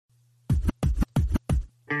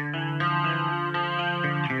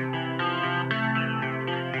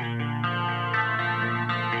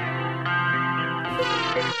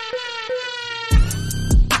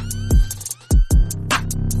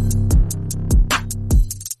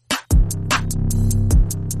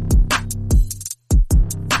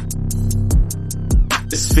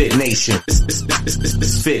Fit Nation. It's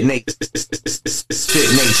Fit Nation. It's Fit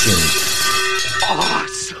Nation.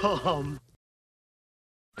 Awesome.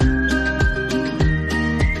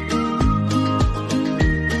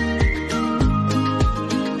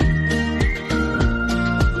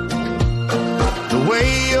 The way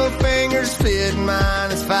your fingers fit mine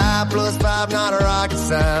is 5 plus 5, not a rocket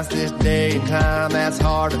science. This day and time, that's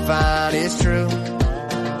hard to find, it's true.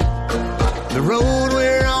 The road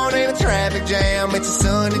we're on ain't a traffic jam. It's a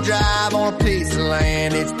Sunday drive on a piece of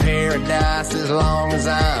land. It's paradise as long as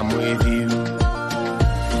I'm with you.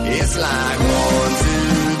 It's like 1,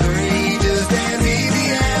 2, 3, just as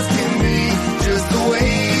easy as can be. Just the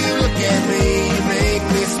way you look at me, you make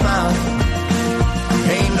me smile.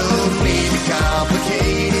 Ain't no need to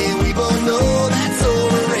complicate it. We both know that's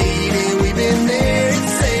overrated. We've been there,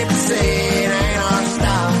 it's safe to say it ain't our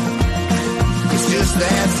style. It's just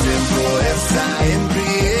that simple,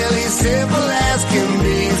 S-I-M-P-L-E, simple as can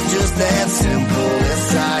be. It's just that simple,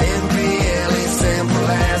 S-I-M-P-L-E, simple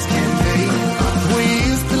as can be. We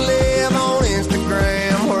used to live on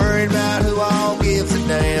Instagram, worried about who all gives a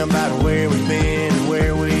damn about where we've been and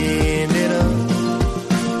where we ended up.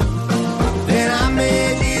 Then I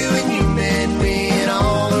met you and you met me, and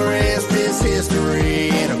all the rest is history.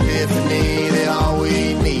 An epiphany that all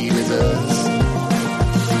we need is us.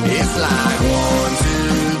 It's like 1,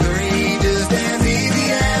 2, 3, just as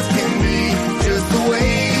easy as can be. Just the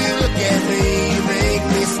way you look at me, you make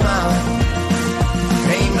me smile.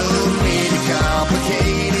 Ain't no need to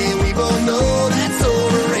complicate it. We both know that's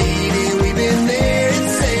overrated. We've been there,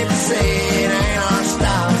 it's safe to say it ain't our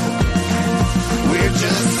style. We're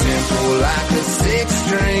just simple like a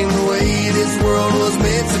 6-string, the way this world was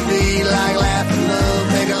meant to be. Like laugh and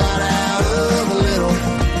love, make a lot out of a little.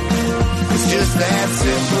 It's just that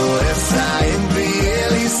simple,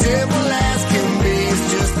 S-I-M-P-L-E, simple as can be.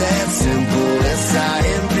 It's just that simple,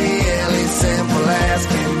 S-I-M-P-L-E, simple as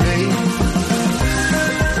can be.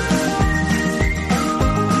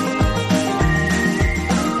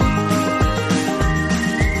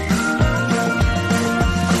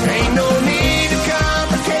 Ain't no need to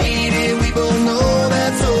complicate it. We both know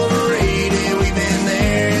that's overrated. We've been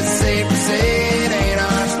there, it's safe to say it ain't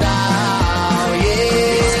our style.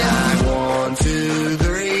 Yeah, it's like 1, 2,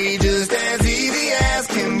 3, just as easy as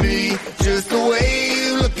can be. Just the way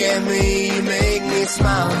you look at me, you make me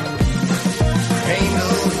smile. Ain't no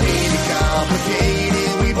need to complicate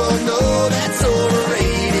it. We both know that's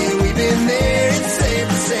overrated. We've been there, it's safe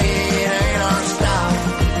to say it ain't our style.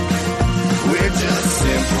 We're just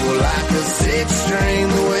simple like a 6-string,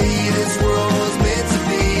 the way this world was meant to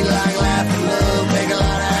be. Like laugh and love, make a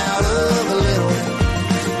lot out of a little.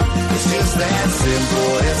 It's just that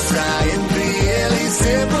simple, S-I-M-P-L-E,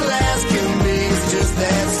 simple as can be. It's just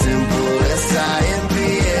that simple,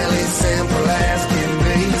 S-I-M-P-L-E, simple as can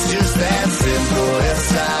be. It's just that simple,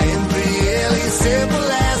 S-I-M-P-L-E,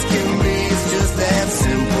 simple as can be. It's just that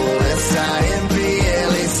simple,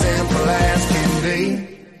 S-I-M-P-L-E, simple as can be.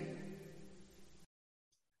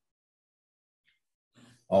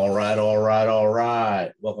 All right.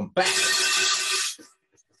 Welcome back.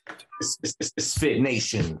 It's Fit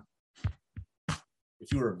Nation.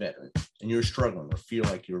 If you're a veteran and you're struggling or feel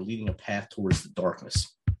like you're leading a path towards the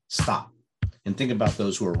darkness, stop and think about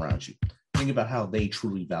those who are around you. Think about how they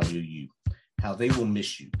truly value you, how they will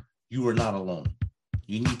miss you. You are not alone.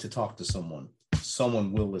 You need to talk to someone.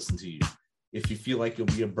 Someone will listen to you. If you feel like you'll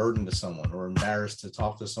be a burden to someone or embarrassed to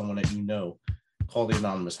talk to someone that you know, call the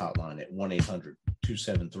anonymous hotline at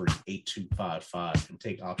 1-800-273-8255 and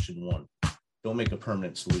take option 1. Don't make a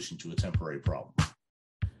permanent solution to a temporary problem.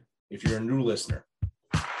 If you're a new listener,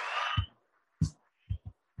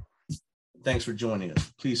 thanks for joining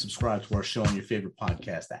us. Please subscribe to our show on your favorite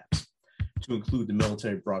podcast apps, to include the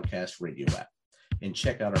Military Broadcast Radio app. And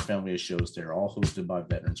check out our family of shows. They're all hosted by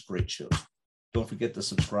veterans. Great shows. Don't forget to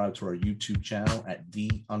subscribe to our YouTube channel at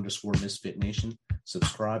 _Misfit Nation.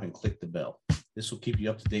 Subscribe and click the bell. This will keep you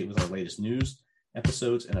up to date with our latest news,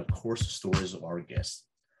 episodes, and of course, stories of our guests.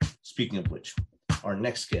 Speaking of which, our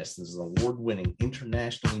next guest is an award-winning,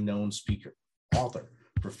 internationally known speaker, author,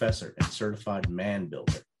 professor, and certified man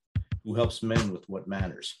builder who helps men with what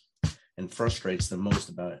matters and frustrates them most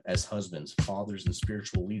about it as husbands, fathers, and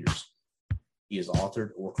spiritual leaders. He has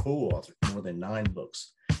authored or co-authored more than 9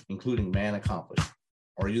 books, including Man Accomplished,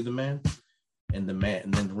 Are You the Man? And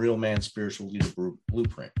then the Real Man Spiritual Leader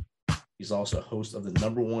Blueprint. He's also a host of the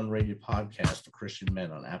 #1 rated podcast for Christian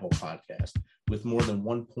men on Apple Podcasts with more than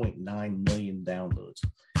 1.9 million downloads.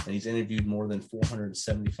 And he's interviewed more than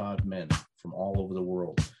 475 men from all over the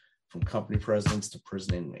world, from company presidents to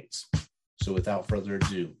prison inmates. So without further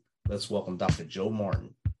ado, let's welcome Dr. Joe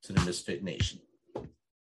Martin to the Misfit Nation.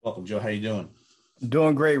 Welcome, Joe. How you doing?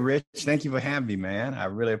 Doing great, Rich. Thank you for having me, man. I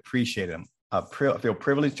really appreciate it. I feel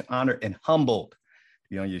privileged, honored, and humbled to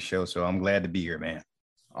be on your show. So I'm glad to be here, man.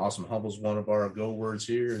 Awesome. Humble's one of our go words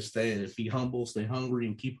here. Be humble, stay hungry,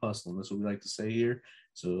 and keep hustling. That's what we like to say here.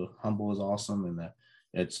 So humble is awesome. And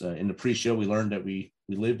it's in the pre-show, we learned that we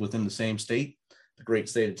live within the same state, the great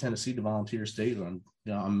state of Tennessee, the volunteer state.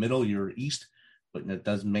 I'm middle, you're east, but that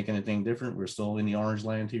doesn't make anything different. We're still in the orange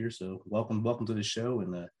land here. So welcome to the show.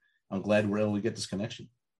 And I'm glad we're able to get this connection.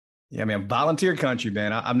 Yeah, man, volunteer country,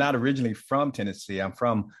 man. I'm not originally from Tennessee. I'm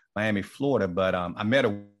from Miami, Florida, but I met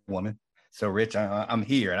a woman. So, Rich, I'm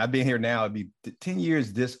here, and I've been here now. It'll be 10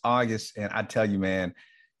 years this August, and I tell you, man,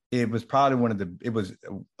 it was probably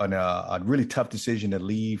a really tough decision to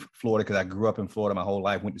leave Florida because I grew up in Florida my whole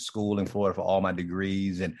life, went to school in Florida for all my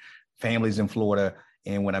degrees and families in Florida.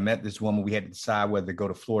 And when I met this woman, we had to decide whether to go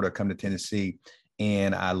to Florida or come to Tennessee.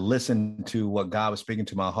 And I listened to what God was speaking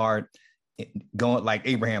to my heart, going like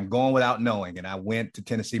Abraham, going without knowing. And I went to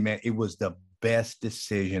Tennessee, man. It was the best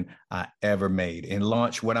decision I ever made and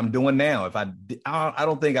launched what I'm doing now. I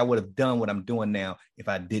don't think I would have done what I'm doing now if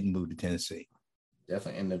I didn't move to Tennessee.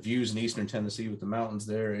 Definitely. And the views in Eastern Tennessee with the mountains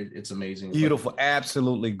there, it's amazing. Beautiful.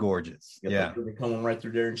 Absolutely gorgeous. Yeah. They're coming right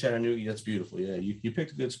through there in Chattanooga. That's beautiful. Yeah. You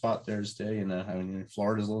picked a good spot there to stay. And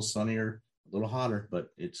Florida's a little sunnier, a little hotter, but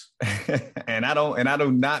it's and I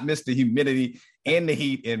do not miss the humidity and the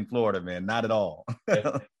heat in Florida, man. Not at all.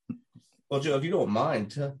 Well, Joe, if you don't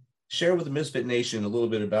mind, share with the Misfit Nation a little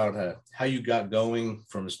bit about how you got going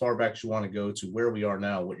from as far back as you want to go to where we are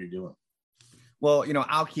now, what you're doing. Well,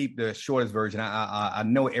 I'll keep the shortest version. I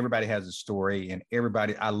know everybody has a story, and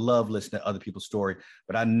I love listening to other people's story,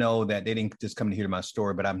 but I know that they didn't just come to hear my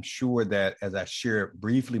story, but I'm sure that as I share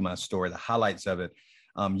briefly my story, the highlights of it,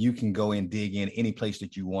 you can go and dig in any place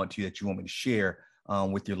that you want me to share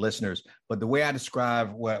with your listeners. But the way I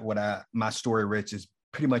describe my story, Rich, is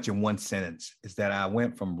pretty much in one sentence, is that I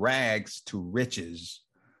went from rags to riches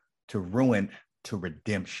to ruin to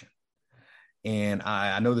redemption. And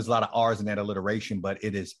I know there's a lot of R's in that alliteration, but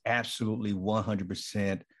it is absolutely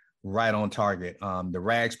 100% right on target. The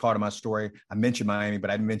rags part of my story, I mentioned Miami,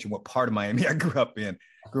 but I didn't mention what part of Miami I grew up in.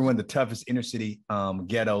 Grew in the toughest inner city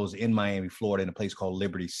ghettos in Miami, Florida, in a place called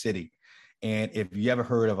Liberty City. And if you ever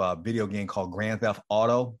heard of a video game called Grand Theft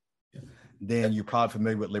Auto, then you're probably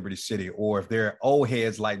familiar with Liberty City. Or if they're old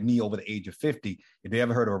heads like me over the age of 50, if they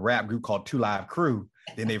ever heard of a rap group called 2 Live Crew,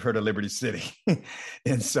 then they've heard of Liberty City.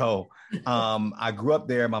 And so I grew up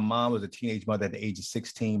there. My mom was a teenage mother at the age of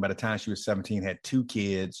 16. By the time she was 17, had 2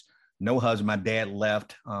 kids, no husband. My dad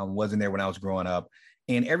left, wasn't there when I was growing up.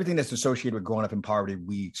 And everything that's associated with growing up in poverty,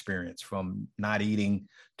 we experienced, from not eating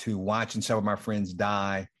to watching some of my friends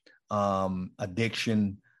die,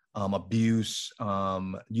 addiction, abuse,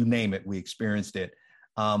 you name it, we experienced it.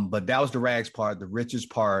 But that was the rags part. The riches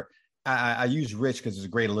part, I use rich because it's a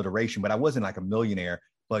great alliteration, but I wasn't like a millionaire.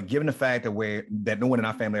 But given the fact that no one in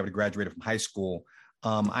our family ever graduated from high school,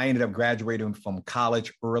 I ended up graduating from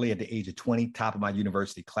college early at the age of 20, top of my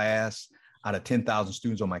university class, out of 10,000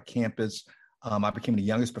 students on my campus. I became the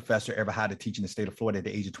youngest professor ever hired to teach in the state of Florida at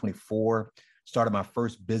the age of 24. Started my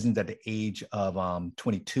first business at the age of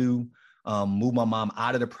 22. Moved my mom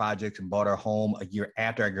out of the projects and bought her home a year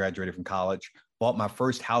after I graduated from college. Bought my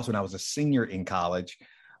first house when I was a senior in college.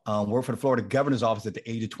 Worked for the Florida governor's office at the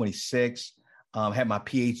age of 26. Had my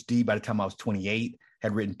PhD by the time I was 28.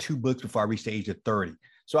 Had written 2 books before I reached the age of 30.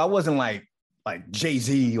 So I wasn't like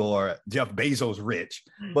Jay-Z or Jeff Bezos rich,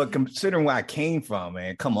 but considering where I came from,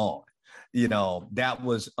 man, come on. That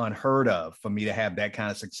was unheard of for me to have that kind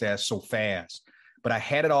of success so fast. But I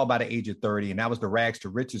had it all by the age of 30, and that was the rags to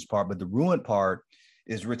riches part. But the ruined part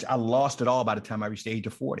is, Rich, I lost it all by the time I reached the age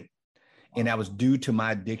of 40. And that was due to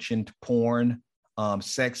my addiction to porn,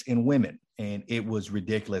 sex, and women. And it was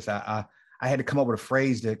ridiculous. I had to come up with a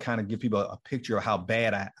phrase to kind of give people a picture of how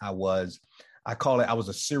bad I was. I call it, I was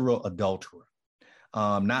a serial adulterer.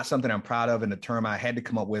 Not something I'm proud of, in the term I had to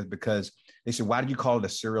come up with, because they said, why did you call it a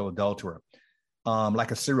serial adulterer? Like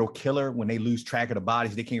a serial killer, when they lose track of the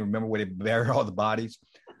bodies, they can't remember where they buried all the bodies.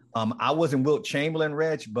 I wasn't Wilt Chamberlain,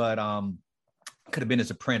 Reg, but could have been his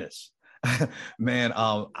apprentice. Man,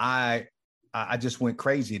 I just went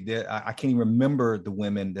crazy. I can't even remember the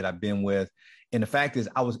women that I've been with. And the fact is,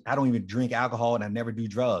 I don't even drink alcohol, and I never do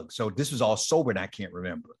drugs. So this was all sober, and I can't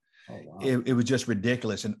remember. Oh, wow. It was just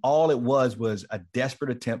ridiculous. And all it was a desperate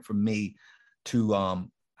attempt for me to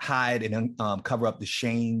hide and cover up the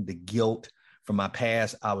shame, the guilt from my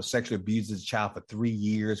past. I was sexually abused as a child for 3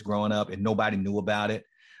 years growing up, and nobody knew about it.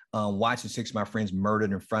 watching 6 of my friends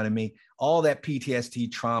murdered in front of me, all that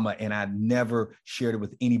PTSD trauma, and I never shared it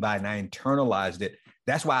with anybody, and I internalized it.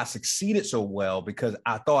 That's why I succeeded so well, because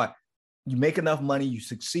I thought, you make enough money, you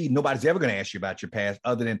succeed, nobody's ever going to ask you about your past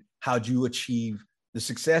other than how'd you achieve the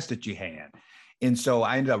success that you had. And so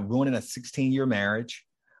I ended up ruining a 16-year marriage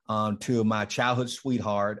to my childhood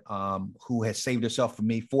sweetheart, who has saved herself for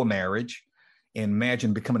me for marriage. And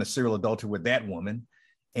imagine becoming a serial adulterer with that woman.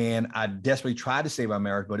 And I desperately tried to save our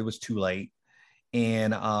marriage, but it was too late.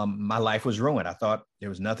 And my life was ruined. I thought there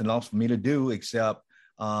was nothing else for me to do except,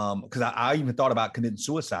 because I even thought about committing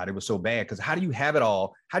suicide. It was so bad. Because how do you have it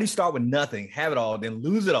all? How do you start with nothing, have it all, then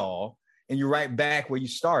lose it all, and you're right back where you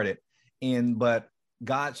started? But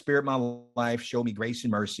God spared my life, showed me grace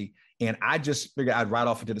and mercy. And I just figured I'd ride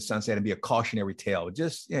off into the sunset and be a cautionary tale.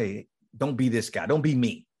 Just, hey, don't be this guy. Don't be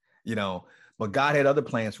me, But God had other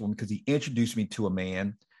plans for me, because he introduced me to a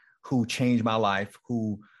man who changed my life,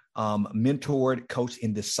 who mentored, coached,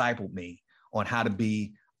 and discipled me on how to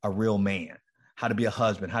be a real man, how to be a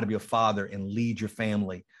husband, how to be a father, and lead your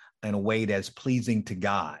family in a way that's pleasing to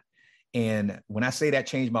God. And when I say that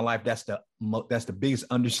changed my life, that's the biggest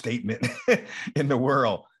understatement in the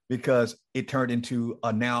world, because it turned into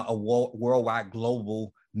now a worldwide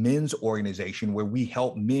global men's organization where we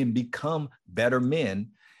help men become better men.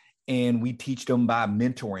 And we teach them by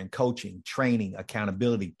mentoring, coaching, training,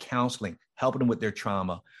 accountability, counseling, helping them with their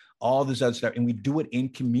trauma, all this other stuff. And we do it in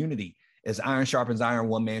community. As iron sharpens iron,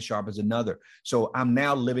 one man sharpens another. So I'm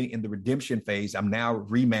now living in the redemption phase. I'm now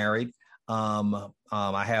remarried.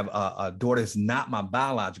 I have a daughter that's not my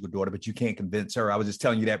biological daughter, but you can't convince her. I was just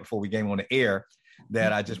telling you that before we came on the air,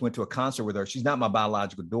 that I just went to a concert with her. She's not my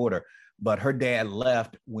biological daughter, but her dad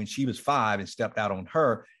left when she was 5 and stepped out on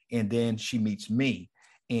her. And then she meets me.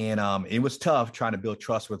 And it was tough trying to build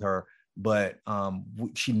trust with her, but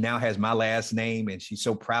she now has my last name, and she's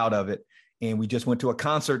so proud of it. And we just went to a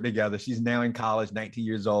concert together. She's now in college, 19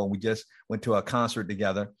 years old. We just went to a concert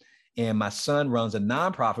together. And my son runs a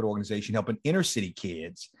nonprofit organization helping inner city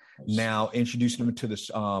kids, now introducing them to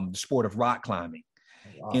the sport of rock climbing.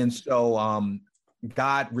 Wow. And so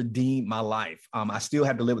God redeemed my life. I still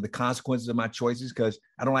have to live with the consequences of my choices, because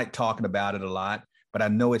I don't like talking about it a lot, but I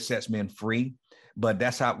know it sets men free. But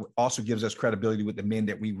that's how it also gives us credibility with the men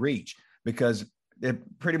that we reach, because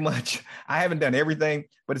it pretty much, I haven't done everything,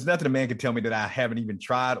 but it's nothing a man can tell me that I haven't even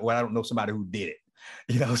tried, or I don't know somebody who did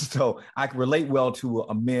it. So I can relate well to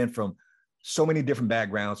a man from so many different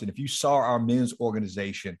backgrounds. And if you saw our men's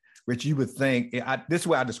organization, Rich, you would think, this is the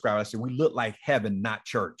way I describe it. I said, we look like heaven, not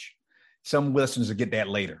church. Some listeners will get that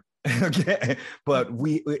later. Okay. But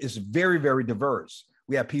it's very, very diverse.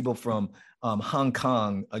 We have people from Hong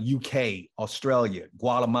Kong, UK, Australia,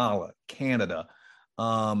 Guatemala, Canada,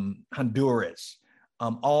 Honduras,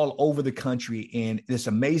 all over the country. And this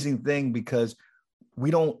amazing thing, because we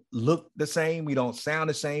don't look the same, we don't sound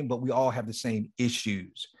the same, but we all have the same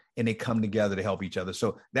issues, and they come together to help each other.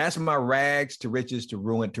 So that's my rags to riches to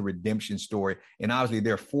ruin to redemption story. And obviously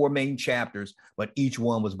there are 4 main chapters, but each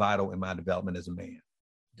one was vital in my development as a man.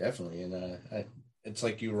 Definitely. And it's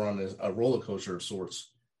like you were on a roller coaster of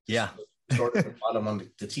sorts. Yeah. Started at the bottom on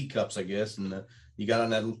the teacups, I guess. And you got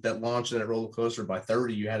on that launch of that roller coaster. By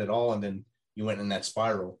 30, you had it all. And then you went in that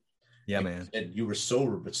spiral. Yeah, like man. You were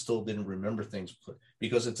sober, but still didn't remember things,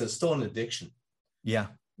 because it's still an addiction. Yeah.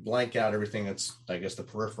 Blank out everything that's, I guess, the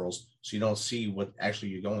peripherals, so you don't see what actually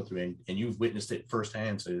you're going through. And you've witnessed it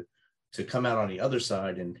firsthand to come out on the other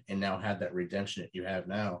side and now have that redemption that you have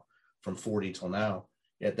now from 40 till now.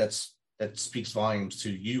 Yeah, that speaks volumes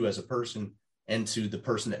to you as a person and to the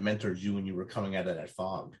person that mentored you when you were coming out of that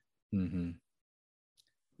fog. Mm-hmm.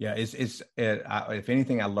 Yeah, if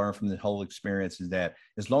anything I learned from the whole experience is that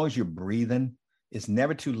as long as you're breathing, it's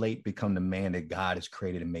never too late to become the man that God has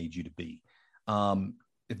created and made you to be.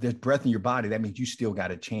 If there's breath in your body, that means you still got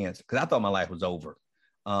a chance. Because I thought my life was over.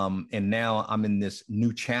 And now I'm in this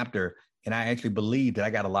new chapter, and I actually believe that I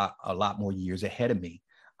got a lot more years ahead of me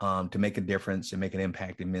to make a difference and make an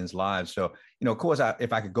impact in men's lives. So, of course,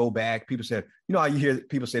 if I could go back, people said, how you hear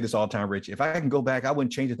people say this all the time, Rich, if I can go back, I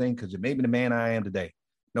wouldn't change a thing, because it made me the man I am today.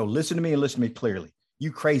 No, listen to me and listen to me clearly.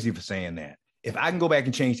 You crazy for saying that. If I can go back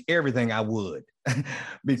and change everything, I would.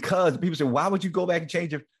 Because people say, why would you go back and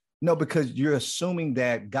change it? No, because you're assuming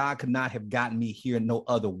that God could not have gotten me here no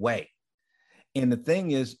other way. And the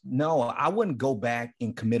thing is, no, I wouldn't go back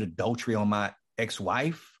and commit adultery on my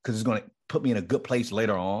ex-wife, because it's going to put me in a good place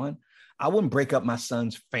later on. I wouldn't break up my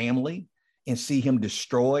son's family and see him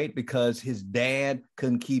destroyed because his dad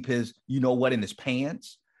couldn't keep his, in his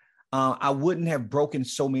pants. I wouldn't have broken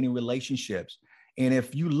so many relationships. And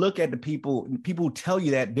if you look at the people who tell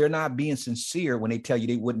you that, they're not being sincere when they tell you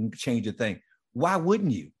they wouldn't change a thing. Why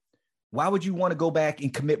wouldn't you? Why would you want to go back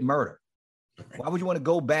and commit murder? Why would you want to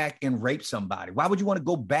go back and rape somebody? Why would you want to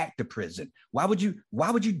go back to prison? Why would you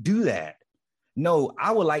do that? No,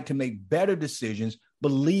 I would like to make better decisions,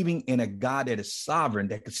 believing in a God that is sovereign,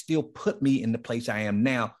 that could still put me in the place I am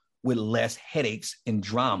now with less headaches and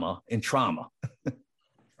drama and trauma.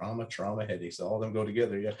 Trauma, headaches, all of them go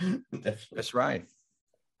together. Yeah, definitely. That's right.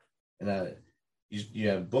 And you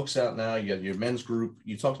have books out now. You have your men's group.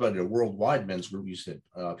 You talked about your worldwide men's group. You said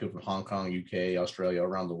people from Hong Kong, UK, Australia,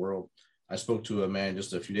 around the world. I spoke to a man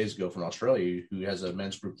just a few days ago from Australia who has a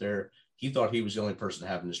men's group there. He thought he was the only person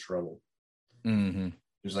having this trouble. Mm-hmm.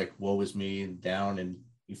 He was like, woe is me, and down. And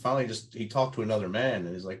he finally he talked to another man,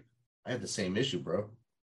 and he's like, I have the same issue, bro.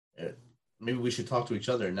 Maybe we should talk to each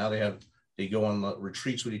other. And now they go on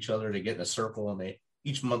retreats with each other. They get in a circle, and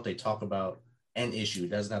each month they talk about an issue.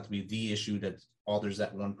 It doesn't have to be the issue that bothers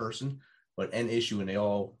that one person, but an issue, and they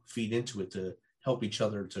all feed into it to help each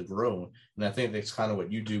other to grow. And I think that's kind of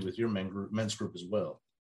what you do with your men's group as well.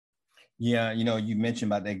 Yeah, you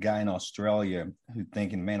mentioned about that guy in Australia who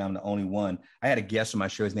thinking, man, I'm the only one. I had a guest on my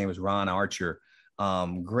show. His name was Ron Archer,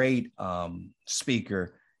 great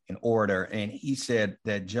speaker and orator. And he said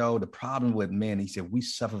that, Joe, the problem with men, he said, we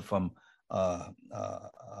suffer from a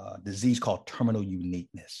disease called terminal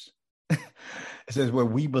uniqueness. It says where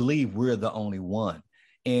we believe we're the only one.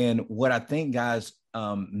 And what I think guys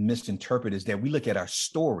misinterpret is that we look at our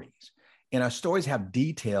stories, and our stories have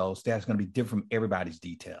details that's going to be different from everybody's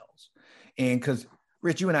details. And because,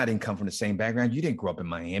 Rich, you and I didn't come from the same background. You didn't grow up in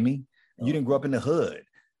Miami. You didn't grow up in the hood.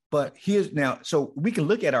 But here's now, so we can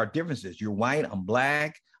look at our differences. You're white, I'm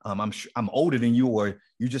black. I'm older than you, or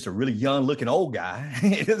you're just a really young looking old guy.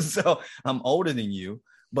 So I'm older than you.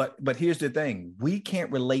 But here's the thing. We can't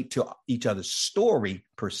relate to each other's story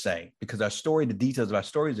per se, because our story, the details of our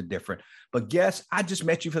stories are different. But guess, I just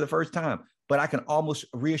met you for the first time, but I can almost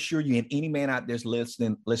reassure you, and any man out there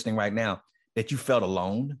listening right now, that you felt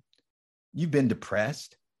alone. You've been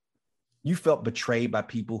depressed. You felt betrayed by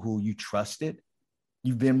people who you trusted.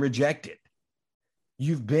 You've been rejected.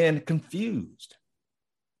 You've been confused.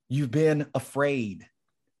 You've been afraid.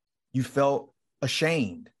 You felt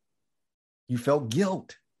ashamed. You felt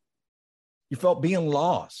guilt. You felt being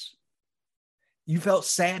lost. You felt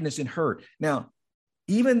sadness and hurt. Now,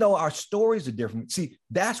 even though our stories are different, see,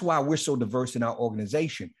 that's why we're so diverse in our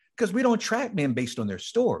organization, because we don't track men based on their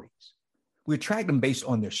stories. We track them based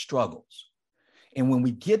on their struggles. And when we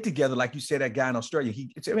get together, like you said, that guy in Australia,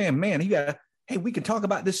 he said, hey, we can talk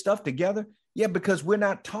about this stuff together. Yeah, because we're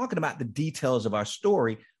not talking about the details of our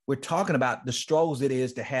story. We're talking about the struggles it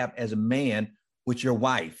is to have as a man with your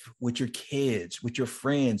wife, with your kids, with your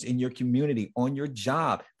friends, in your community, on your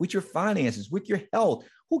job, with your finances, with your health.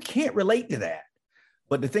 Who can't relate to that?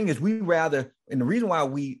 But the thing is, and the reason why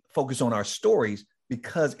we focus on our stories,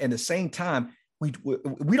 because at the same time, we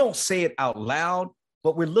don't say it out loud,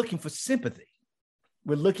 but we're looking for sympathy.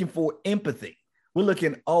 We're looking for empathy. We're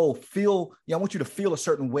looking, I want you to feel a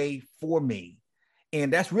certain way for me.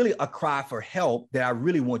 And that's really a cry for help, that I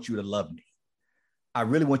really want you to love me. I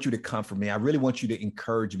really want you to comfort me. I really want you to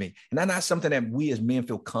encourage me. And that's not something that we as men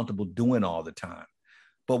feel comfortable doing all the time.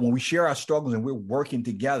 But when we share our struggles and we're working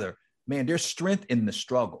together, man, there's strength in the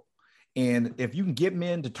struggle. And if you can get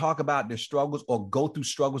men to talk about their struggles or go through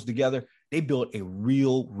struggles together, they build a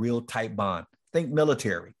real tight bond. Think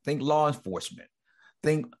military, think law enforcement,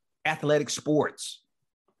 think athletic sports.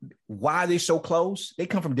 Why are they so close? They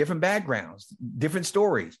come from different backgrounds, different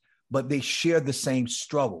stories, but they share the same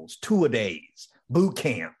struggles, 2-a-days, boot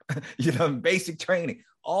camp, basic training.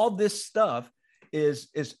 All this stuff is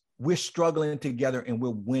we're struggling together and we're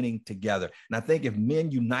winning together. And I think if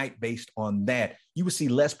men unite based on that, you will see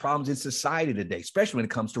less problems in society today, especially when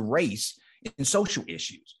it comes to race and social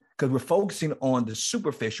issues, because we're focusing on the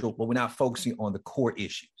superficial, but we're not focusing on the core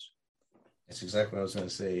issues. That's exactly what I was going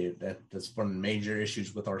to say. That's one of the major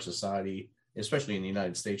issues with our society, especially in the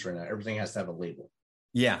United States right now. Everything has to have a label.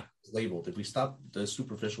 Yeah. It's labeled. If we stop the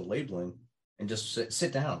superficial labeling and just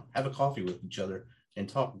sit down, have a coffee with each other and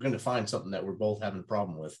talk, we're going to find something that we're both having a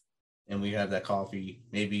problem with. And we have that coffee,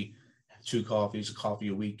 maybe 2 coffees, a coffee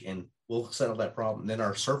a week, and we'll settle that problem. Then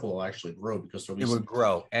our circle will actually grow, because it will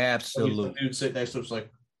grow. Absolutely. Dude sitting next to us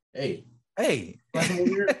like, hey,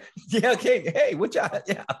 yeah, okay, hey, what y'all?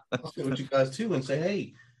 Yeah, I'll sit with you guys too and say,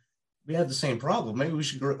 hey, we have the same problem. Maybe we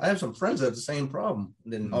should grow. I have some friends that have the same problem.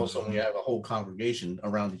 And then all of a sudden we have a whole congregation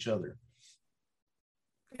around each other.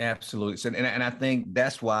 Absolutely. And I think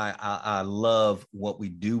that's why I love what we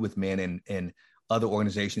do with men and other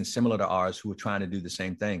organizations similar to ours who are trying to do the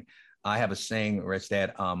same thing. I have a saying, Rich,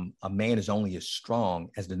 that a man is only as strong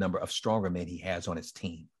as the number of stronger men he has on his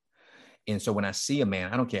team. And so when I see a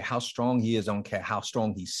man, I don't care how strong he is, I don't care how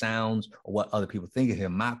strong he sounds or what other people think of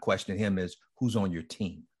him. My question to him is, who's on your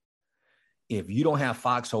team? If you don't have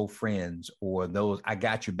foxhole friends or those I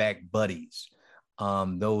got your back buddies,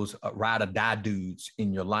 those ride or die dudes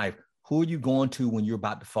in your life, who are you going to when you're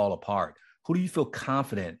about to fall apart? Who do you feel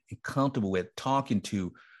confident and comfortable with talking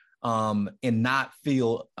to, and not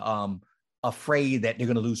feel afraid that they're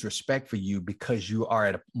going to lose respect for you because you are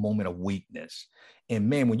at a moment of weakness? And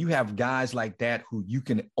man, when you have guys like that who you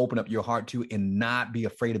can open up your heart to and not be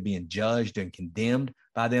afraid of being judged and condemned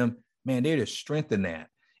by them, man, there's strength in that.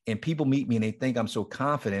 And people meet me and they think I'm so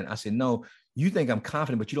confident. I say, no, you think I'm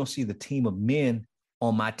confident, but you don't see the team of men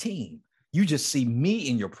on my team. You just see me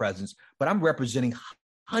in your presence, but I'm representing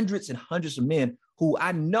hundreds and hundreds of men who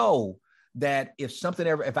I know that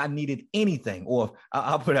if I needed anything, or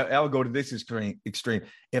I'll go to this extreme.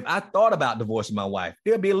 If I thought about divorcing my wife,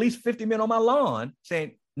 there'd be at least 50 men on my lawn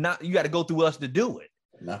saying, "Not you got to go through us to do it."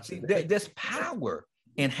 See, there's power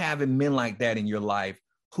in having men like that in your life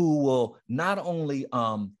who will not only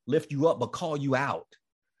lift you up, but call you out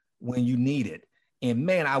when you need it. And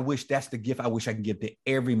man, I wish that's the gift I wish I could give to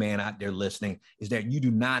every man out there listening, is that you do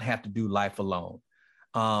not have to do life alone.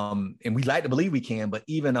 And we like to believe we can, but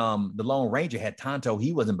even the Lone Ranger had Tonto.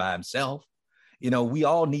 He wasn't by himself. We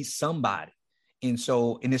all need somebody. And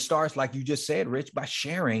it starts, like you just said, Rich, by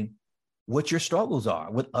sharing what your struggles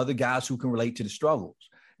are with other guys who can relate to the struggles.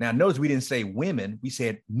 Now, notice we didn't say women, we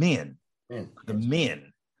said men, the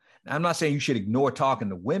men. Now, I'm not saying you should ignore talking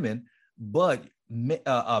to women, but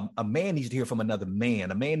a man needs to hear from another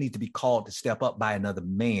man. A man needs to be called to step up by another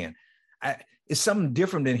man. It's something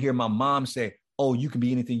different than hear my mom say, "Oh, you can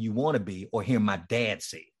be anything you want to be," or hear my dad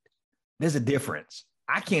say it. There's a difference.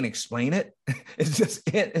 I can't explain it. It's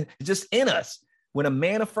just in us. When a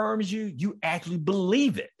man affirms you, you actually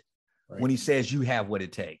believe it. Right. When he says you have what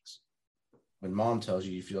it takes. When mom tells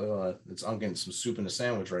you, you feel, "Oh, I'm getting some soup in a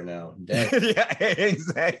sandwich right now." Dad, yeah,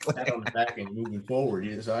 exactly. Pat on the back and moving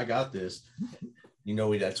forward. So I got this.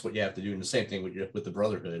 That's what you have to do. And the same thing with the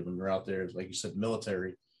brotherhood. When we're out there, like you said,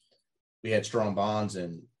 military, we had strong bonds,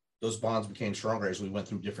 and those bonds became stronger as we went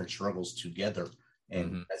through different struggles together.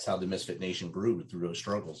 And that's how the Misfit Nation grew, through those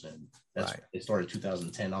struggles. And it started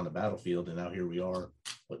 2010 on the battlefield. And now here we are,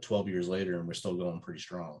 12 years later, and we're still going pretty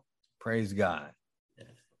strong. Praise God. Yeah.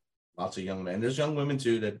 Lots of young men. There's young women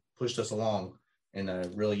too that pushed us along and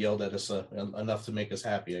really yelled at us enough to make us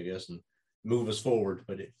happy, I guess, and move us forward.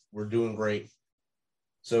 But we're doing great.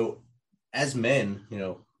 So as men,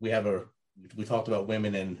 we talked about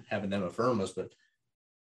women and having them affirm us, but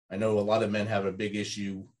I know a lot of men have a big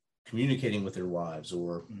issue communicating with their wives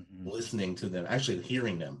or listening to them, actually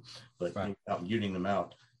hearing them, but without muting them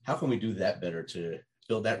out. How can we do that better to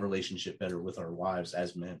build that relationship better with our wives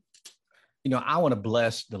as men? I want to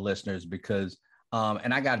bless the listeners because,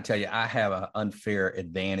 and I got to tell you, I have an unfair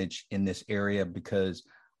advantage in this area because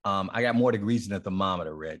I got more degrees than a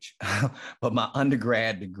thermometer, Rich, but my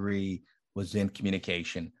undergrad degree was in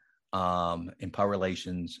communication, in public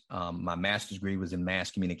relations. My master's degree was in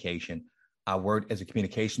mass communication. I worked as a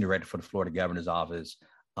communication director for the Florida Governor's Office.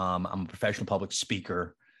 I'm a professional public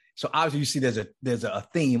speaker. So obviously you see there's a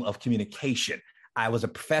theme of communication. I was a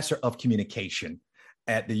professor of communication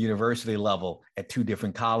at the university level at 2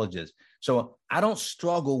 different colleges. So I don't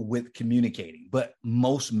struggle with communicating, but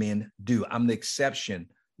most men do. I'm the exception,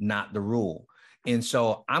 not the rule. And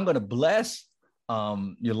so I'm going to bless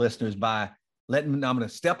your listeners by I'm going to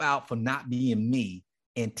step out for not being me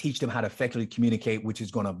and teach them how to effectively communicate, which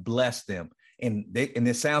is going to bless them. And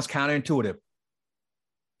this sounds counterintuitive.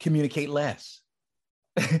 Communicate less.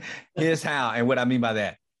 Here's how, and what I mean by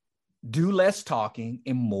that. Do less talking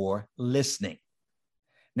and more listening.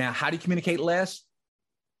 Now, how do you communicate less?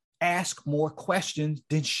 Ask more questions,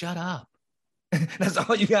 then shut up. That's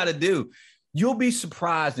all you got to do. You'll be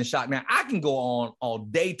surprised and shocked. Now, I can go on all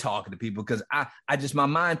day talking to people because my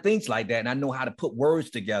mind thinks like that and I know how to put words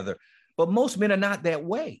together. But most men are not that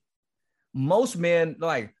way. Most men,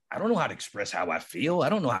 I don't know how to express how I feel. I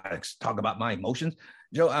don't know how to talk about my emotions.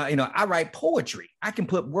 Joe, I write poetry. I can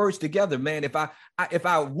put words together, man. If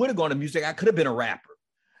I would have gone to music, I could have been a rapper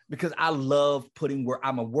because I love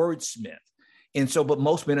I'm a wordsmith. And so, but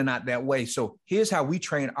most men are not that way. So here's how we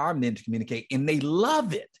train our men to communicate, and they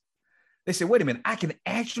love it. They say, wait a minute, I can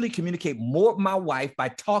actually communicate more with my wife by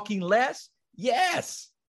talking less? Yes.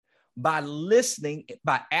 By listening,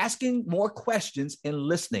 by asking more questions and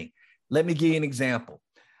listening. Let me give you an example.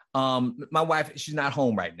 My wife, she's not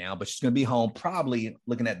home right now, but she's going to be home probably,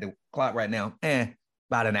 looking at the clock right now,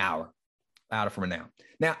 about an hour. out of from now.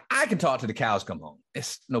 Now, I can talk to the cows come home.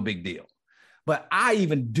 It's no big deal. But I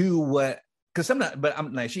even do what, because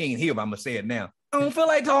I'm like, she ain't here, but I'm going to say it now. I don't feel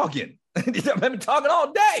like talking. I've been talking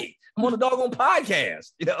all day. I'm on a doggone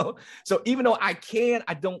podcast, So even though I can,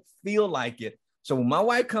 I don't feel like it. So when my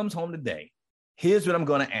wife comes home today, here's what I'm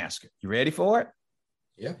going to ask her. You ready for it?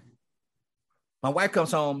 Yeah. My wife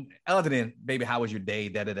comes home, other than, baby, how was your day?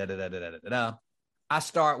 Da, da, da, da, da, da, da, da. I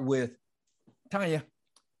start with, Tanya,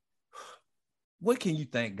 what can you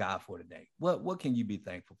thank God for today? What can you be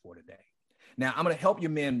thankful for today? Now, I'm going to help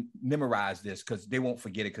your men memorize this because they won't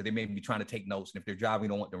forget it because they may be trying to take notes. And if they're driving, you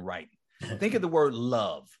don't want them writing. Think of the word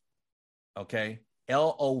love, okay?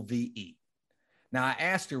 L-O-V-E. Now, I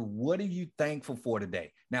asked her, what are you thankful for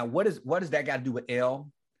today? Now, what does that got to do with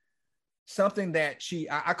L? Something that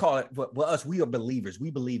I call it, for us, we are believers.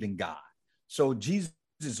 We believe in God. So Jesus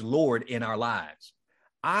is Lord in our lives.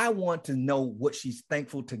 I want to know what she's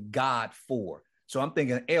thankful to God for. So I'm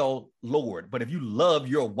thinking L, Lord. But if you love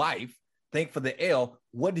your wife, think for the L,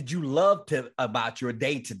 what did you love about your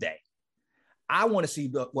day today? I want to see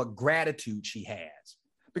what gratitude she has,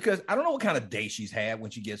 because I don't know what kind of day she's had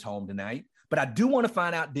when she gets home tonight, but I do want to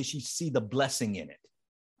find out, did she see the blessing in it?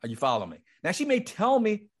 Are you following me? Now, she may tell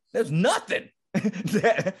me there's nothing.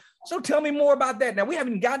 So tell me more about that. Now, we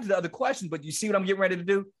haven't gotten to the other questions, but you see what I'm getting ready to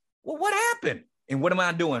do? Well, what happened? And what am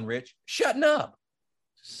I doing, Rich? Shutting up.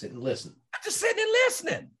 Just sit and listen. I'm just sitting and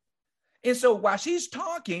listening. And so while she's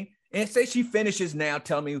talking, and say she finishes now,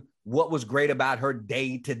 tell me what was great about her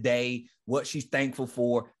day today, what she's thankful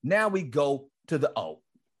for. Now we go to the O,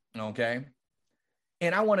 okay?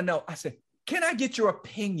 And I want to know, I said, can I get your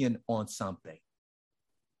opinion on something?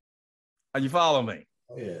 Are you following me?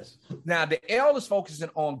 Oh, yes. Now, the L is focusing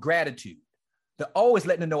on gratitude. The O is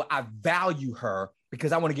letting her know I value her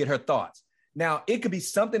because I want to get her thoughts. Now, it could be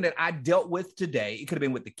something that I dealt with today. It could have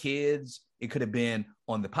been with the kids. It could have been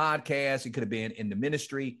on the podcast. It could have been in the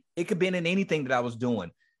ministry. It could have been in anything that I was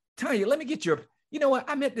doing. Tanya, let me get your, you know what?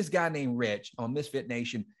 I met this guy named Rich on Misfit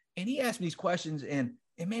Nation, and he asked me these questions, and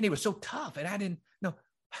man, they were so tough, and I didn't know.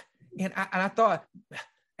 And I thought,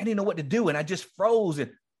 I didn't know what to do, and I just froze.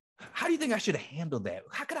 And how do you think I should have handled that?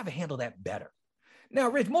 How could I have handled that better? Now,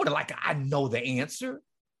 Rich, more than likely, I know the answer,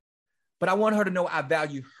 but I want her to know I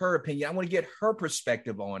value her opinion. I want to get her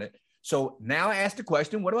perspective on it. So now I ask the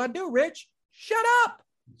question, what do I do, Rich? Shut up.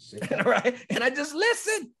 All right. And I just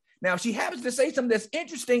listen. Now, if she happens to say something that's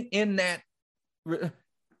interesting in that,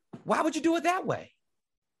 why would you do it that way?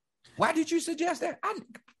 Why did you suggest that?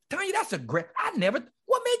 Tanya, that's a great,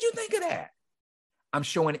 what made you think of that? I'm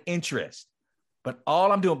showing interest, but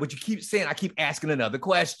all I'm doing, but you keep saying, I keep asking another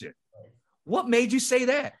question. What made you say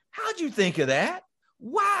that? How'd you think of that?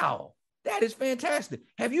 Wow. That is fantastic.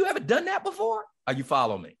 Have you ever done that before? Are you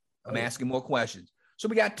following me? I'm asking more questions. So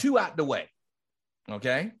we got two out the way.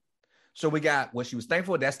 Okay. So we got what she was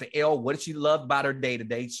thankful. That's the L. What did she love about her day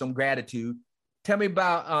today? Some gratitude. Tell me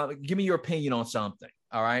about, give me your opinion on something.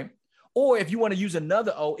 All right. Or if you want to use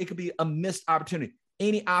another O, it could be a missed opportunity.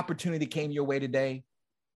 Any opportunity came your way today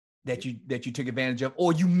that you took advantage of,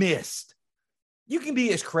 or you missed. You can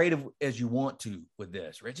be as creative as you want to with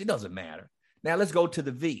this, Rich. It doesn't matter. Now let's go to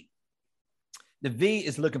the V. The V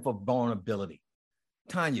is looking for vulnerability.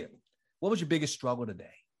 Tanya, what was your biggest struggle today?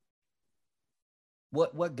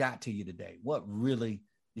 What got to you today? What really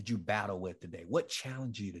did you battle with today? What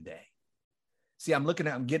challenged you today? See, I'm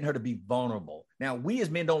getting her to be vulnerable. Now, we as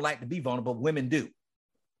men don't like to be vulnerable. Women do.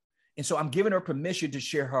 And so I'm giving her permission to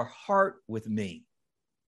share her heart with me.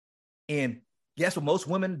 And guess what? Most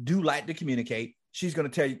women do like to communicate. She's going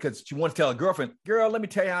to tell you, because she wants to tell a girlfriend, girl, let me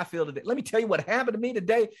tell you how I feel today. Let me tell you what happened to me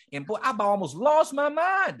today. And boy, I almost lost my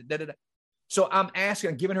mind. So I'm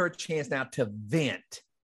giving her a chance now to vent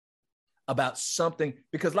about something,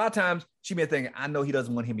 because a lot of times she may think, I know he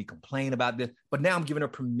doesn't want to hear me complain about this, but now I'm giving her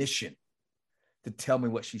permission to tell me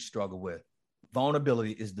what she struggled with.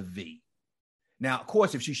 Vulnerability is the V. Now, of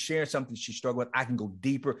course, if she's sharing something she struggled with, I can go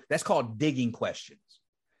deeper. That's called digging questions.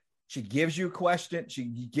 She gives you a question, she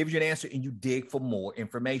gives you an answer, and you dig for more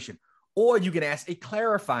information. Or you can ask a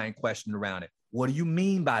clarifying question around it. What do you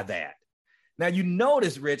mean by that? Now, you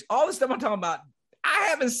notice, Rich, all the stuff I'm talking about, I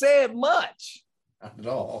haven't said much. Not at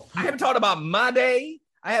all. I haven't talked about my day.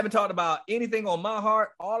 I haven't talked about anything on my heart.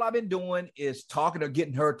 All I've been doing is talking to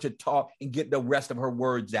getting her to talk and get the rest of her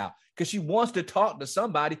words out, because she wants to talk to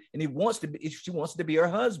somebody, and she wants to be her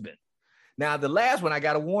husband. Now, the last one, I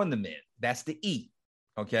got to warn the men. That's the E.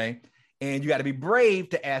 Okay. And you got to be brave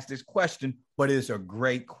to ask this question, but it's a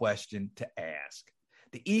great question to ask.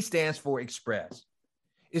 The E stands for express.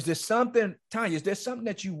 Is there something, Tanya, is there something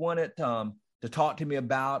that you wanted to talk to me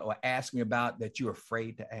about or ask me about that you're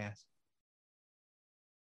afraid to ask?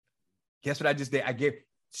 Guess what I just did? I gave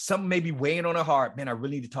something maybe weighing on her heart. Man, I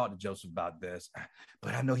really need to talk to Joseph about this,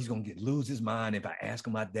 but I know he's going to lose his mind if I ask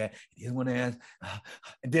him about that. He doesn't want to ask.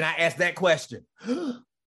 And then I asked that question.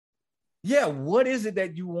 Yeah, what is it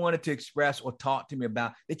that you wanted to express or talk to me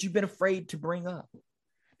about that you've been afraid to bring up?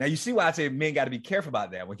 Now, you see why I say men got to be careful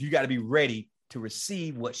about that one. You got to be ready to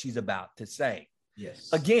receive what she's about to say. Yes.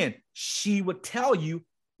 Again, she would tell you,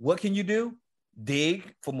 what can you do?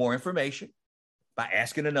 Dig for more information by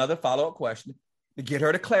asking another follow-up question to get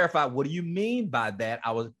her to clarify, what do you mean by that?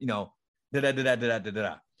 I was,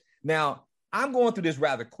 da-da-da-da-da-da-da. Now, I'm going through this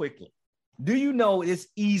rather quickly. Do you know this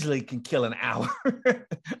easily can kill an hour?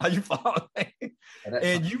 Are you following?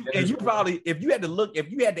 And you probably, if you had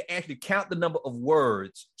to actually count the number of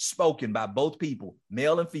words spoken by both people,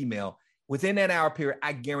 male and female, within that hour period,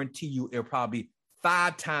 I guarantee you it'll probably be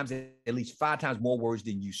at least five times more words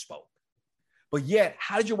than you spoke. But yet,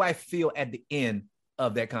 how did your wife feel at the end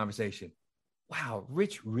of that conversation? Wow,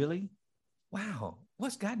 Rich, really? Wow,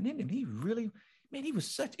 what's gotten in him? He really, man, it was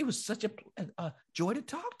such a joy to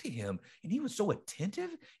talk to him. And he was so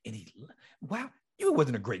attentive. And wow, you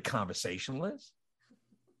wasn't a great conversationalist.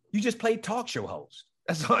 You just played talk show host.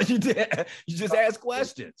 That's all you did. You just asked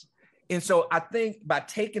questions. And so I think by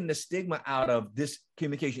taking the stigma out of this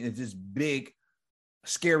communication is this big,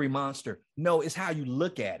 scary monster. No, it's how you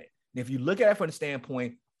look at it. And if you look at it from the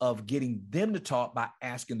standpoint of getting them to talk by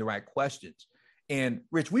asking the right questions. And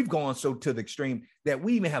Rich, we've gone so to the extreme that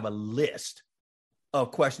we even have a list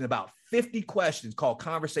of questions, about 50 questions called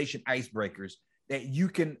conversation icebreakers that you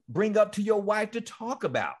can bring up to your wife to talk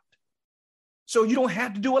about. So you don't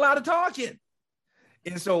have to do a lot of talking.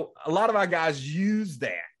 And so a lot of our guys use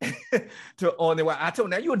that on their wife. I told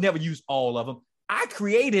them, now you would never use all of them. I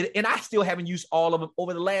created, and I still haven't used all of them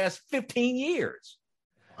over the last 15 years.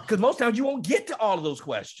 Because most times you won't get to all of those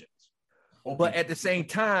questions. Okay. But at the same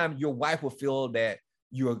time, your wife will feel that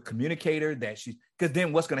you're a communicator, because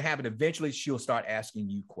then what's going to happen? Eventually, she'll start asking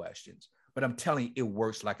you questions. But I'm telling you, it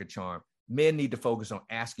works like a charm. Men need to focus on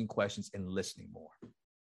asking questions and listening more.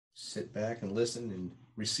 Sit back and listen and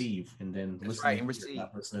receive, and then listen. Right, and receive.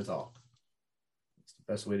 Not listen to talk. It's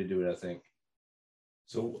the best way to do it, I think.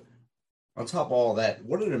 So on top of all that,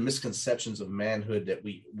 what are the misconceptions of manhood that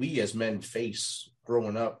we as men face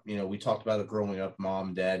growing up? You know, we talked about it growing up,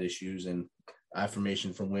 mom, dad issues, and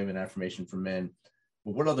affirmation from women, affirmation from men.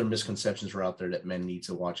 But what other misconceptions are out there that men need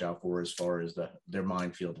to watch out for as far as their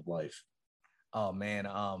minefield of life? Oh man,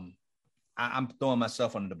 I'm throwing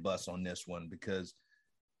myself under the bus on this one because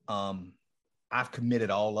I've committed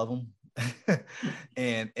all of them,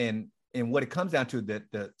 and what it comes down to,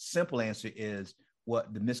 the simple answer is,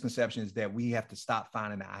 what the misconception is that we have to stop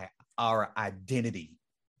finding our identity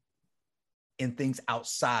in things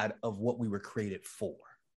outside of what we were created for.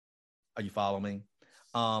 Are you following me?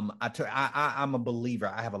 I'm a believer.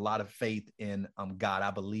 I have a lot of faith in God.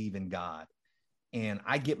 I believe in God, and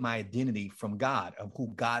I get my identity from God, of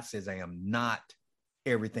who God says I am, not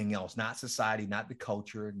everything else, not society, not the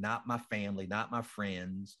culture, not my family, not my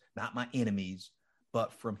friends, not my enemies,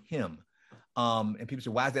 but from Him. And people say,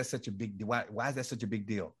 why is that such a big deal? Why is that such a big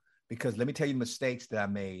deal? Because let me tell you the mistakes that I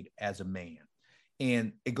made as a man.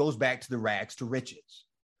 And it goes back to the rags to riches.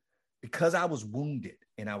 Because I was wounded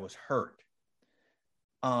and I was hurt.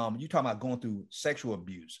 You talking about going through sexual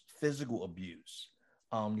abuse, physical abuse,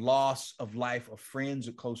 loss of life of friends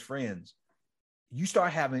or close friends. You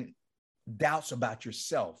start having doubts about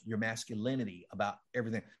yourself, your masculinity, about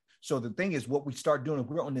everything. So the thing is, what we start doing is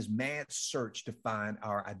we're on this mad search to find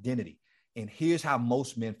our identity. And here's how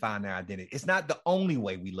most men find their identity. It's not the only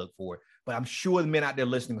way we look for it, but I'm sure the men out there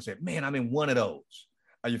listening will say, man, I'm in one of those.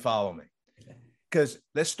 Are you following me? Because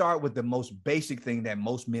let's start with the most basic thing that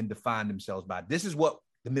most men define themselves by. This is what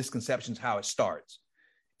the misconceptions, how it starts.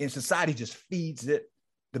 And society just feeds it.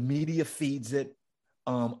 The media feeds it.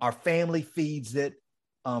 Our family feeds it.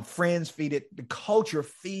 Friends feed it. The culture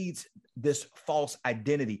feeds this false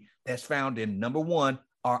identity that's found in, number one,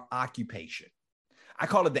 our occupation. I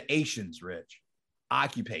call it the Asians, Rich.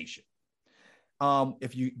 Occupation.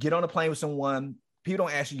 If you get on a plane with someone, people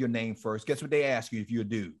don't ask you your name first. Guess what they ask you if you're a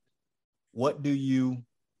dude? What do you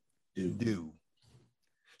do?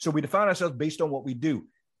 So we define ourselves based on what we do.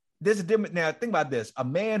 There's a difference. Now, think about this. A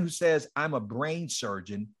man who says, I'm a brain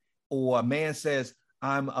surgeon, or a man says,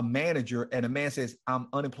 I'm a manager, and a man says, I'm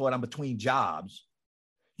unemployed, I'm between jobs.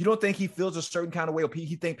 You don't think he feels a certain kind of way, or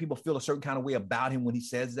he think people feel a certain kind of way about him when he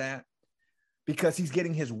says that? Because he's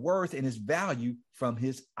getting his worth and his value from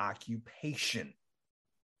his occupation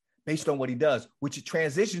based on what he does, which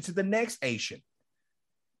transitions to the next Asian.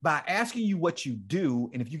 By asking you what you do,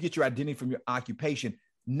 and if you get your identity from your occupation,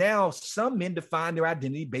 Now, some men define their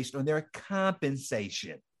identity based on their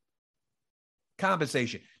compensation.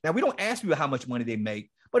 Compensation. Now, we don't ask people how much money they make,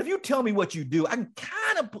 but if you tell me what you do, I can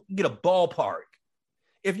kind of get a ballpark.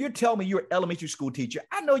 If you tell me you're an elementary school teacher,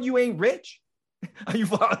 I know you ain't rich. You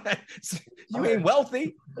ain't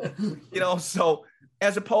wealthy. So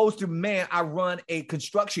as opposed to, man, I run a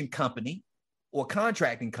construction company or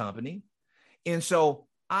contracting company. And so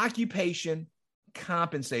occupation,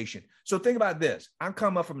 compensation. So think about this. I'm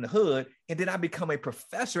coming up from the hood, and then I become a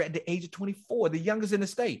professor at the age of 24, the youngest in the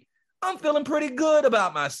state. I'm feeling pretty good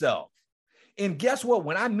about myself. And guess what?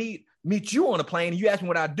 When I meet you on a plane and you ask me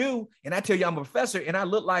what I do, and I tell you I'm a professor and I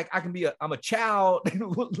look like I'm a child,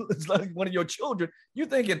 it's like one of your children, you're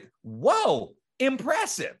thinking, whoa,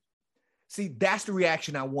 impressive. See, that's the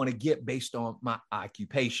reaction I want to get based on my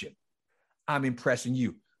occupation. I'm impressing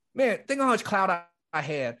you. Man, think how much clout I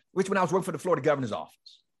had, which when I was working for the Florida governor's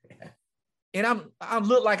office. Yeah. And I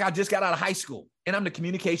look like I just got out of high school, and I'm the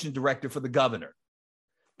communications director for the governor.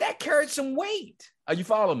 That carried some weight. Are you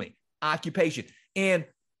following me? Occupation. And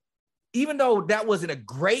even though that wasn't a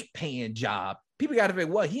great paying job, people got to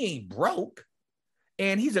think, well, he ain't broke.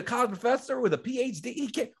 And he's a college professor with a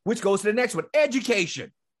PhD, which goes to the next one,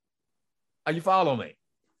 education. Are you following me?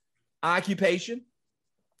 Occupation,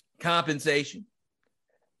 compensation,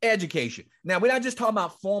 education. Now, we're not just talking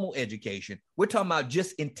about formal education. We're talking about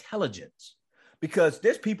just intelligence, because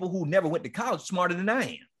there's people who never went to college smarter than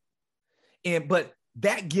I am. But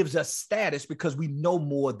that gives us status because we know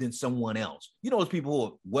more than someone else. You know, those people who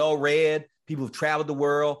are well-read, people who've traveled the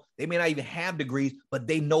world, they may not even have degrees, but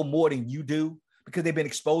they know more than you do because they've been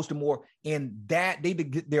exposed to more. And that they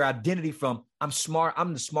get their identity from, I'm smart.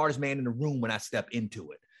 I'm the smartest man in the room when I step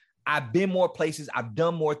into it. I've been more places. I've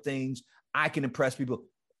done more things. I can impress people.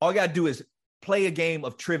 All you got to do is play a game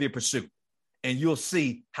of Trivia Pursuit, and you'll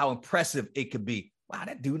see how impressive it could be. Wow,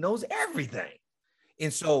 that dude knows everything.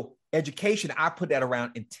 And so education, I put that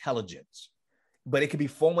around intelligence, but it could be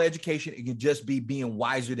formal education. It could just be being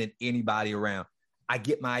wiser than anybody around. I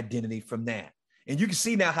get my identity from that. And you can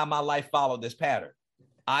see now how my life followed this pattern.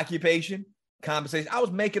 Occupation, compensation. I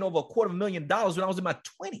was making over $250,000 when I was in my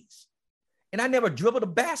 20s. And I never dribbled a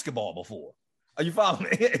basketball before. Are you following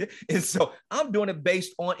me? And so I'm doing it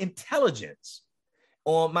based on intelligence,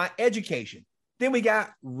 on my education. Then we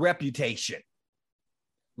got reputation.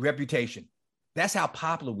 Reputation. That's how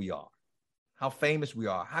popular we are, how famous we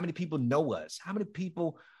are, how many people know us, how many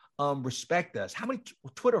people respect us, how many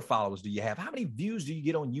Twitter followers do you have, how many views do you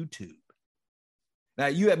get on YouTube? Now,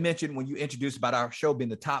 you had mentioned when you introduced about our show being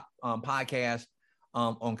the top podcast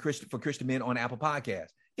for Christian men on Apple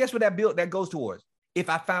Podcasts. Guess what that goes towards? If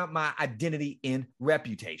I found my identity in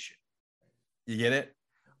reputation. You get it?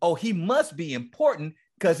 Oh, he must be important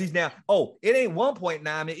because he's now, it ain't 1.9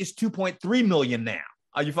 million, it's 2.3 million now.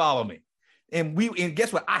 Are you following me? And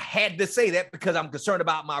guess what? I had to say that because I'm concerned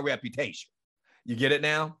about my reputation. You get it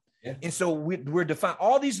now? Yeah. And so we're defining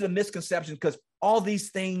all these are the misconceptions because all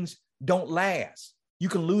these things don't last. You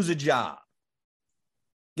can lose a job.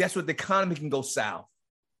 Guess what? The economy can go south.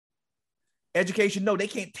 Education, no, they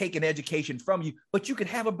can't take an education from you, but you can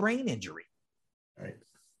have a brain injury. Right.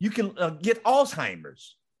 You can get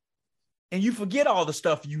Alzheimer's and you forget all the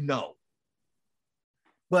stuff you know.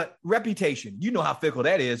 But reputation, you know how fickle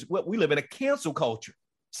that is. We live in a cancel culture.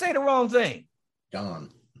 Say the wrong thing. Gone.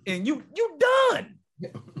 And you done.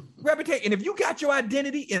 Reputation. And if you got your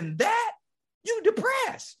identity in that, you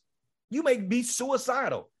depressed. You may be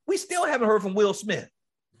suicidal. We still haven't heard from Will Smith.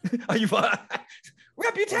 Are you fine?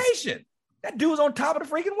 Reputation. That dude's on top of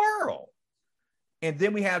the freaking world. And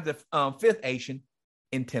then we have the fifth Asian,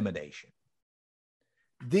 intimidation.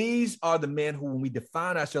 These are the men who, when we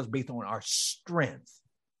define ourselves based on our strength,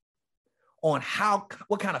 on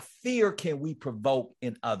what kind of fear can we provoke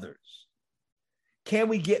in others? Can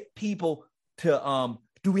we get people to,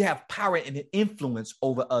 do we have power and influence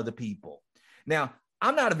over other people? Now,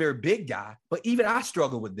 I'm not a very big guy, but even I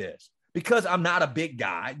struggle with this because I'm not a big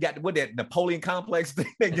guy. Got what that Napoleon complex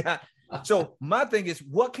thing they got. So my thing is,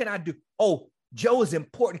 what can I do? Oh, Joe is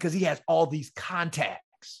important because he has all these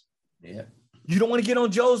contacts. Yeah. You don't want to get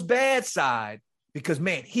on Joe's bad side because,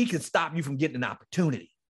 man, he can stop you from getting an opportunity.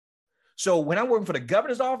 So when I'm working for the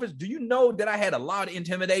governor's office, do you know that I had a lot of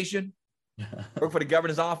intimidation? Work for the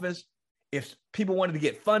governor's office. If people wanted to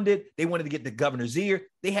get funded, they wanted to get the governor's ear,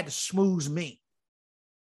 they had to smooze me.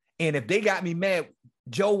 And if they got me mad,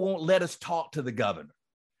 Joe won't let us talk to the governor.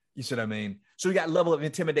 You see what I mean? So we got a level of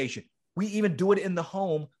intimidation. We even do it in the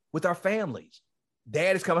home with our families.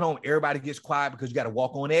 Dad is coming home. Everybody gets quiet because you got to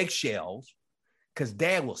walk on eggshells because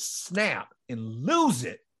dad will snap and lose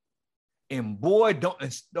it. And boy, don't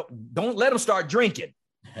let him start drinking.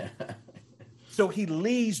 So he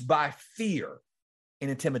leads by fear and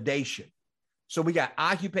intimidation. So we got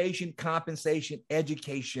occupation, compensation,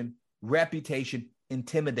 education, reputation,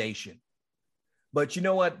 intimidation. But you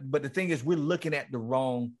know what? But the thing is, we're looking at the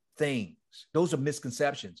wrong things. Those are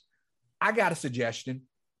misconceptions. I got a suggestion.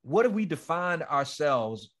 What if we define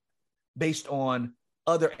ourselves based on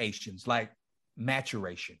other Asians, like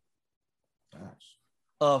maturation,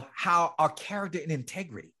 of how our character and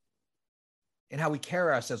integrity and how we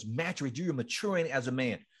carry ourselves, maturity, you're maturing as a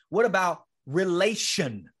man. What about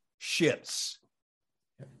relationships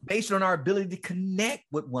based on our ability to connect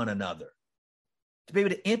with one another, to be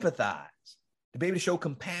able to empathize, to be able to show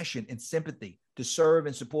compassion and sympathy, to serve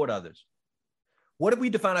and support others? What if we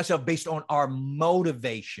define ourselves based on our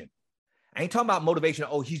motivation? I ain't talking about motivation.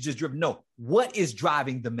 Oh, he's just driven. No. What is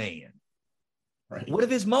driving the man? Right. What are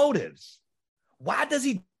his motives? Why does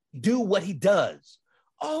he do what he does?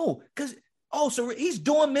 So he's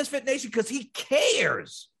doing Misfit Nation because he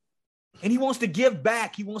cares. And he wants to give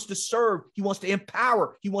back. He wants to serve. He wants to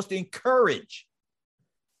empower. He wants to encourage.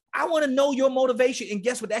 I want to know your motivation. And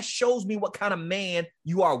guess what? That shows me what kind of man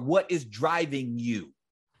you are. What is driving you?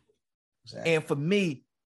 Exactly. And for me,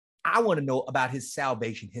 I want to know about his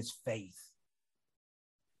salvation, his faith.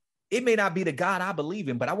 It may not be the God I believe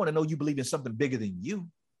in, but I want to know you believe in something bigger than you.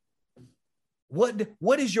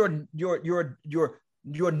 What is your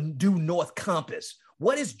due north compass?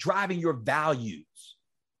 What is driving your values?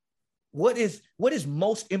 What is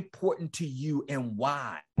most important to you and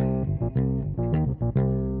why?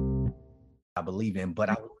 I believe in, but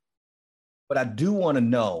I do want to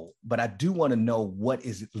know what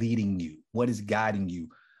is leading you, what is guiding you.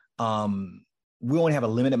 We only have a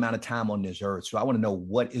limited amount of time on this earth, so I want to know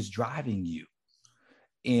what is driving you.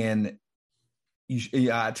 And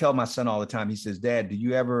I tell my son all the time. He says, "Dad, do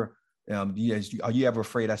you ever are you ever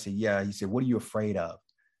afraid?" I say, "Yeah." He said, "What are you afraid of?"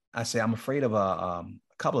 I say, "I'm afraid of a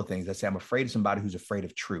couple of things." I say, "I'm afraid of somebody who's afraid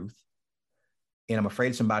of truth, and I'm afraid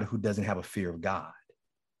of somebody who doesn't have a fear of God."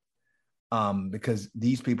 Because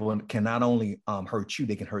these people can not only hurt you,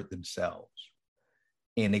 they can hurt themselves,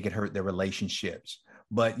 and they can hurt their relationships.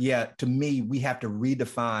 But yeah, to me, we have to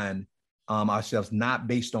redefine ourselves, not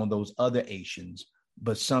based on those other Asians,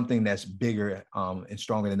 but something that's bigger and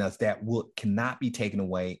stronger than us, that cannot be taken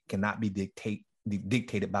away, cannot be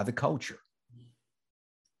dictated by the culture.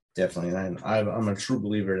 Definitely. And I'm a true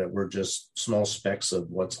believer that we're just small specks of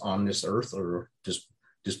what's on this earth, or just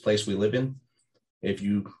this place we live in. If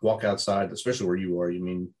you walk outside, especially where you are,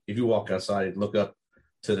 if you walk outside and look up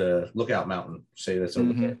to the Lookout Mountain, say that's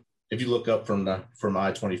over there. If you look up from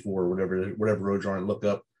I-24 or whatever road you're on and look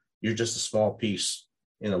up, you're just a small piece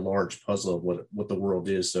in a large puzzle of what the world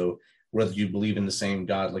is. So whether you believe in the same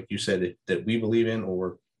God, like you said, that we believe in,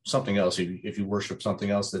 or something else, if you worship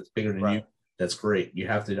something else that's bigger than you, that's great. You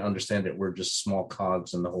have to understand that we're just small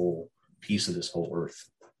cogs in the whole piece of this whole earth.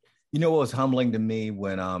 You know what was humbling to me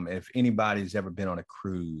when, if anybody's ever been on a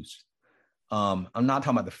cruise, I'm not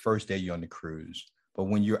talking about the first day you're on the cruise, but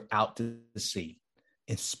when you're out to sea,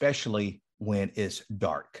 especially when it's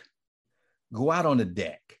dark, go out on the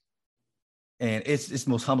deck. And it's the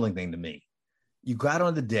most humbling thing to me. You go out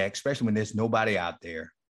on the deck, especially when there's nobody out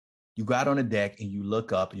there. You go out on the deck and you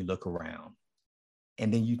look up and you look around.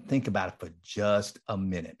 And then you think about it for just a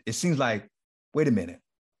minute. It seems like, wait a minute,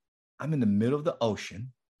 I'm in the middle of the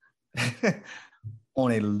ocean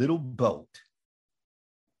on a little boat.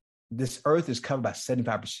 This earth is covered by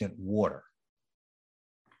 75% water.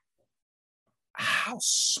 How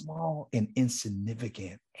small and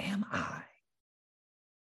insignificant am I?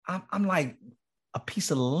 I'm like a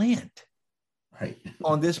piece of lint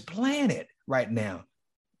on this planet right now.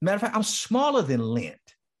 Matter of fact, I'm smaller than lint.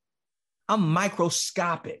 I'm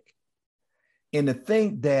microscopic. And to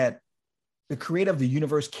think that the creator of the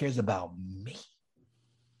universe cares about me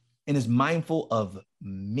and is mindful of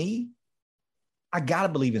me, I got to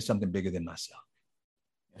believe in something bigger than myself.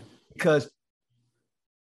 Because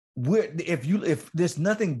if there's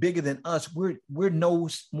nothing bigger than us, we're no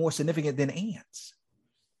more significant than ants.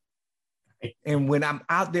 And when I'm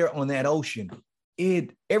out there on that ocean,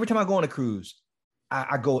 every time I go on a cruise,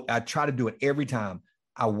 I try to do it every time.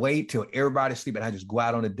 I wait till everybody's sleeping. I just go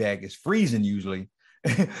out on the deck. It's freezing usually,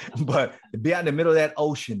 but to be out in the middle of that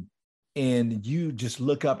ocean and you just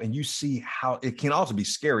look up and you see how it can also be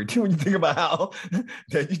scary too, when you think about how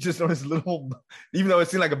that you just on this little, even though it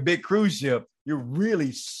seems like a big cruise ship, you're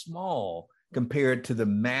really small compared to the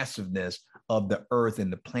massiveness of the earth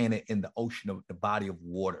and the planet and the ocean, of the body of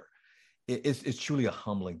water. It's truly a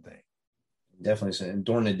humbling thing. Definitely. And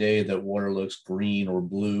during the day, the water looks green or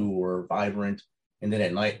blue or vibrant. And then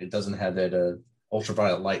at night, it doesn't have that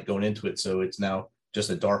ultraviolet light going into it. So it's now just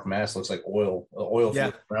a dark mass. Looks like oil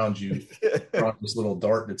floating around you, around this little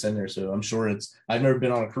dart that's in there. So I'm sure I've never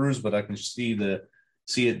been on a cruise, but I can see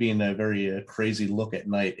it being a very crazy look at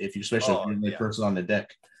night, especially if you're the person on the deck.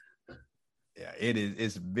 Yeah, it is.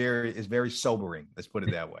 It's very sobering. Let's put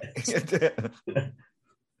it that way.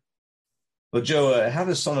 Well, Joe, how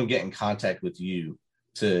does someone get in contact with you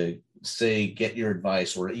to say, get your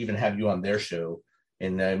advice, or even have you on their show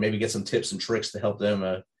and maybe get some tips and tricks to help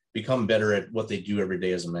them become better at what they do every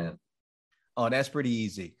day as a man? Oh, that's pretty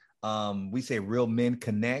easy. We say Real Men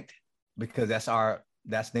Connect because that's the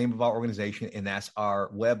name of our organization, and that's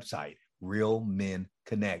our website,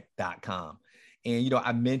 realmenconnect.com. And,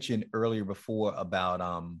 I mentioned earlier before about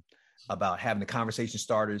having the conversation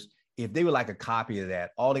starters. If they would like a copy of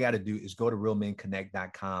that, all they got to do is go to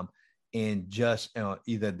realmenconnect.com and just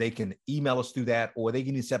either they can email us through that, or they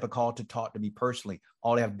can set up a call to talk to me personally.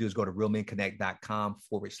 All they have to do is go to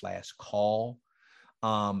realmenconnect.com/call.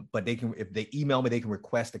 But if they email me, they can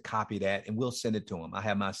request a copy of that and we'll send it to them. I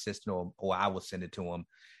have my assistant or I will send it to them,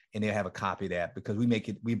 and they'll have a copy of that because we make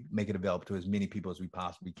it available to as many people as we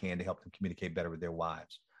possibly can to help them communicate better with their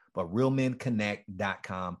wives. But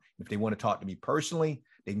realmenconnect.com. If they want to talk to me personally,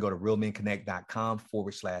 they can go to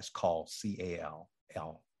realmenconnect.com/call, CALL.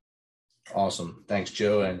 Awesome. Thanks,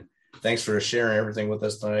 Joe. And thanks for sharing everything with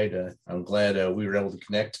us tonight. I'm glad we were able to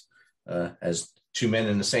connect as two men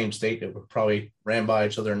in the same state that probably ran by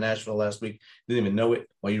each other in Nashville last week. Didn't even know it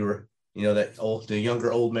while you were, the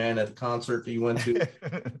younger old man at the concert that you went to,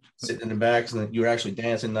 sitting in the back, and you were actually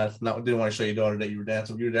dancing. Didn't want to show your daughter that you were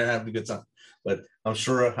dancing. You were there having a good time. But I'm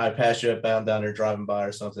sure I passed you up down there driving by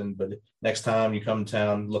or something. But next time you come to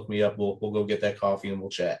town, look me up. We'll go get that coffee and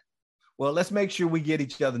we'll chat. Well, let's make sure we get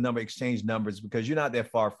each other exchange numbers, because you're not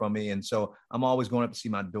that far from me. And so I'm always going up to see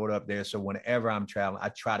my daughter up there. So whenever I'm traveling, I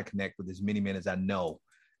try to connect with as many men as I know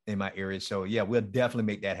in my area. So yeah, we'll definitely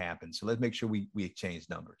make that happen. So let's make sure we exchange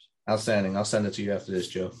numbers. Outstanding. I'll send it to you after this,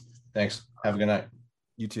 Joe. Thanks. Have a good night.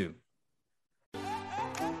 You too.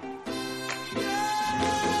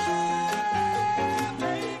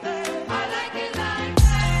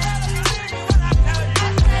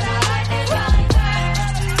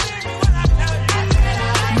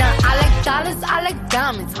 I like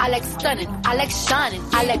diamonds, I like stunning, I like shining,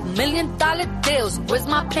 I like $1 million deals. Where's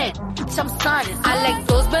my pen? I'm signing. I like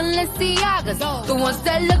those Balenciagas, the ones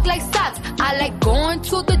that look like socks. I like going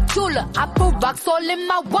to the jeweler, I put rocks all in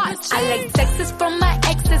my watch. I like texts from my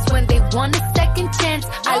exes when they want a second chance.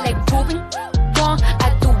 I like proving wrong,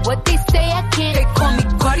 I do what they say I can't. They call me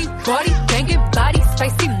Cardi, banging body,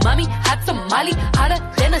 spicy mommy, hot tamale, hotter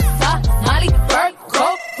than a Somali.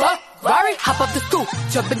 Virgo, Ferrari, hop up the stoop,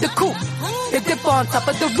 jump in the coupe. Big dip on top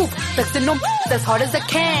of the roof, flexing them as hard as I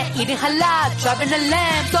can. Eating halal, driving a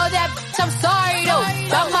lamb. So that bitch, I'm sorry though.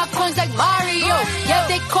 Got my coins like Mario. Yeah,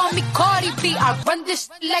 they call me Cardi B. I run this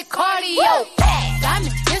shit like cardio. I'm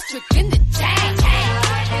in district in the chain.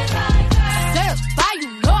 Certified,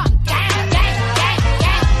 you know I'm gang.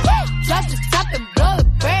 Drop the top and blow the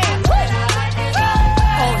brand.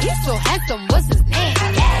 Oh, he's so handsome, what's his name?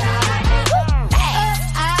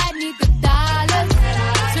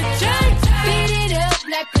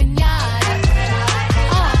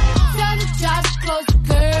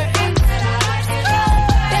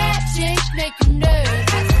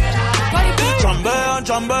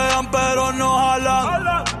 Chambean pero no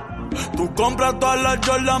jalan. Tú compras todas las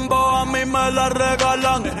Jolambo, a mí me las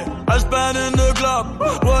regalan. I spend in the club,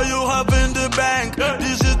 what you have in the bank.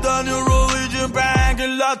 This is the new religion bank,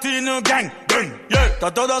 el Latino gang. Yeah,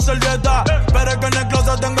 está toda servieta, pero es que en el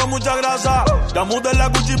closet tengo mucha grasa. Ya mudé la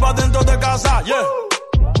Gucci pa' dentro de casa, yeah.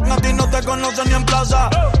 A ti no te conocen ni en plaza.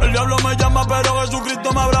 El diablo me llama pero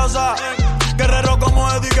Jesucristo me abraza. Guerrero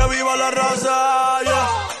como Eddie, que viva la raza, yeah.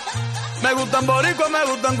 Me gustan boricua, me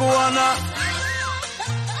gustan cubana.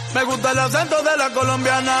 Me gusta el acento de la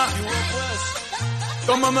colombiana.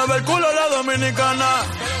 Como me ve el culo la dominicana.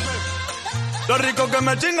 Lo rico que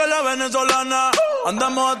me chinga la venezolana.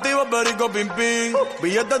 Andamos activos, perico, pim, pim.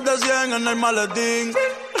 Billetes de 100 en el maletín.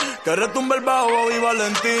 Que retumbe el bajo y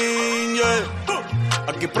Valentín, yeah.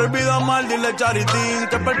 Aquí prohibido amar, dile charitín.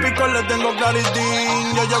 Que per pico le tengo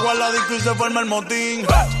claritín. Yo llego a la disco y se forma el motín.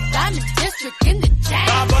 I'm in district in the chain.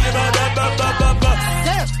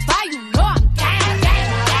 Certified, you know I'm gang.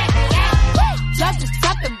 Drop the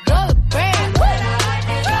top and blow the brand.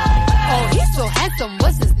 Oh, he's so handsome,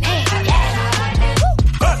 what's his name?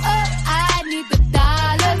 I need the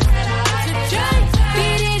dollars to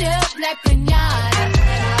beat it up like piñata.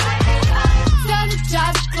 Tell the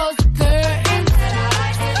jobs to close the curtains.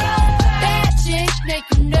 Bad chicks make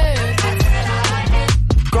you nervous.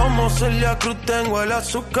 como Celia Cruz tengo el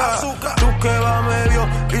azúcar. Tú que va medio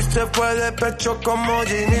y se fue de pecho como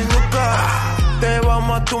Ginny Luca. Te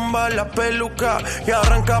vamos a tumbar la peluca y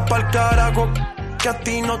arranca pa'l carajo, que a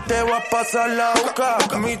ti no te va a pasar la boca.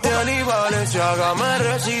 Mi tenis Valenciaga me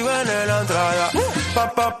reciben en la entrada.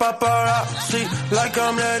 Sí, like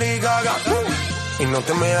I'm Lady Gaga. Y no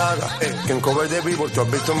te me hagas, que en cover de vivo tú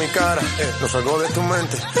has visto mi cara. No salgo de tu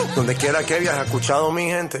mente, donde quiera que viajes, he escuchado mi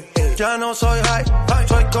gente. Ya no soy high,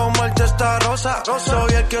 soy como el testa rosa.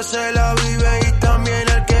 Soy el que se la vive y también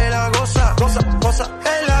el que la goza. Cosa,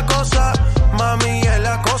 es la cosa, mami es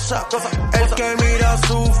la cosa. El que mira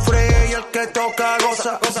sufre y el que toca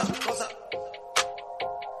goza.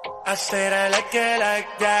 I said I like it like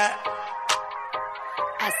that.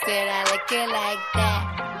 I said I like it like that.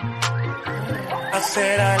 I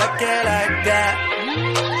said I like it like that.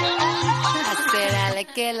 I said I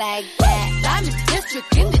like it like that. I'm in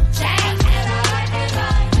district in the chat.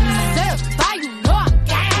 Certified, you know I'm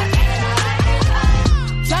gas.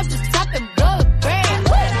 Drop the top and blow the brand.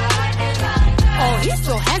 Oh, he's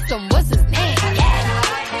so handsome, what's his name? Yeah.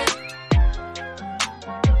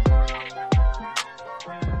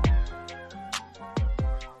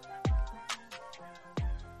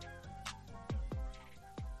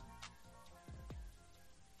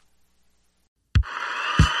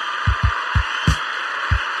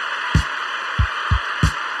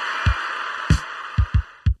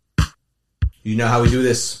 You know how we do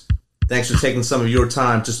this. Thanks for taking some of your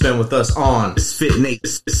time to spend with us on Fit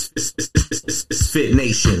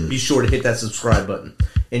Nation. Be sure to hit that subscribe button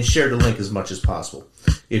and share the link as much as possible.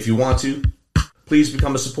 If you want to, please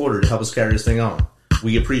become a supporter to help us carry this thing on.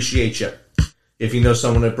 We appreciate you. If you know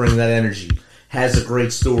someone that brings that energy, has a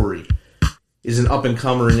great story, is an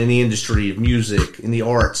up-and-comer in any industry of music, in the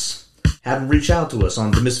arts, have them reach out to us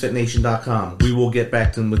on themisfitnation.com. We will get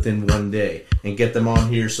back to them within one day and get them on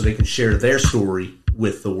here so they can share their story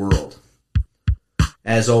with the world.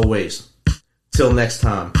 As always, till next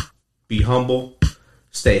time, be humble,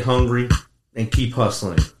 stay hungry, and keep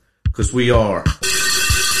hustling. Because we are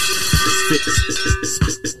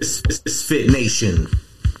Fit Nation.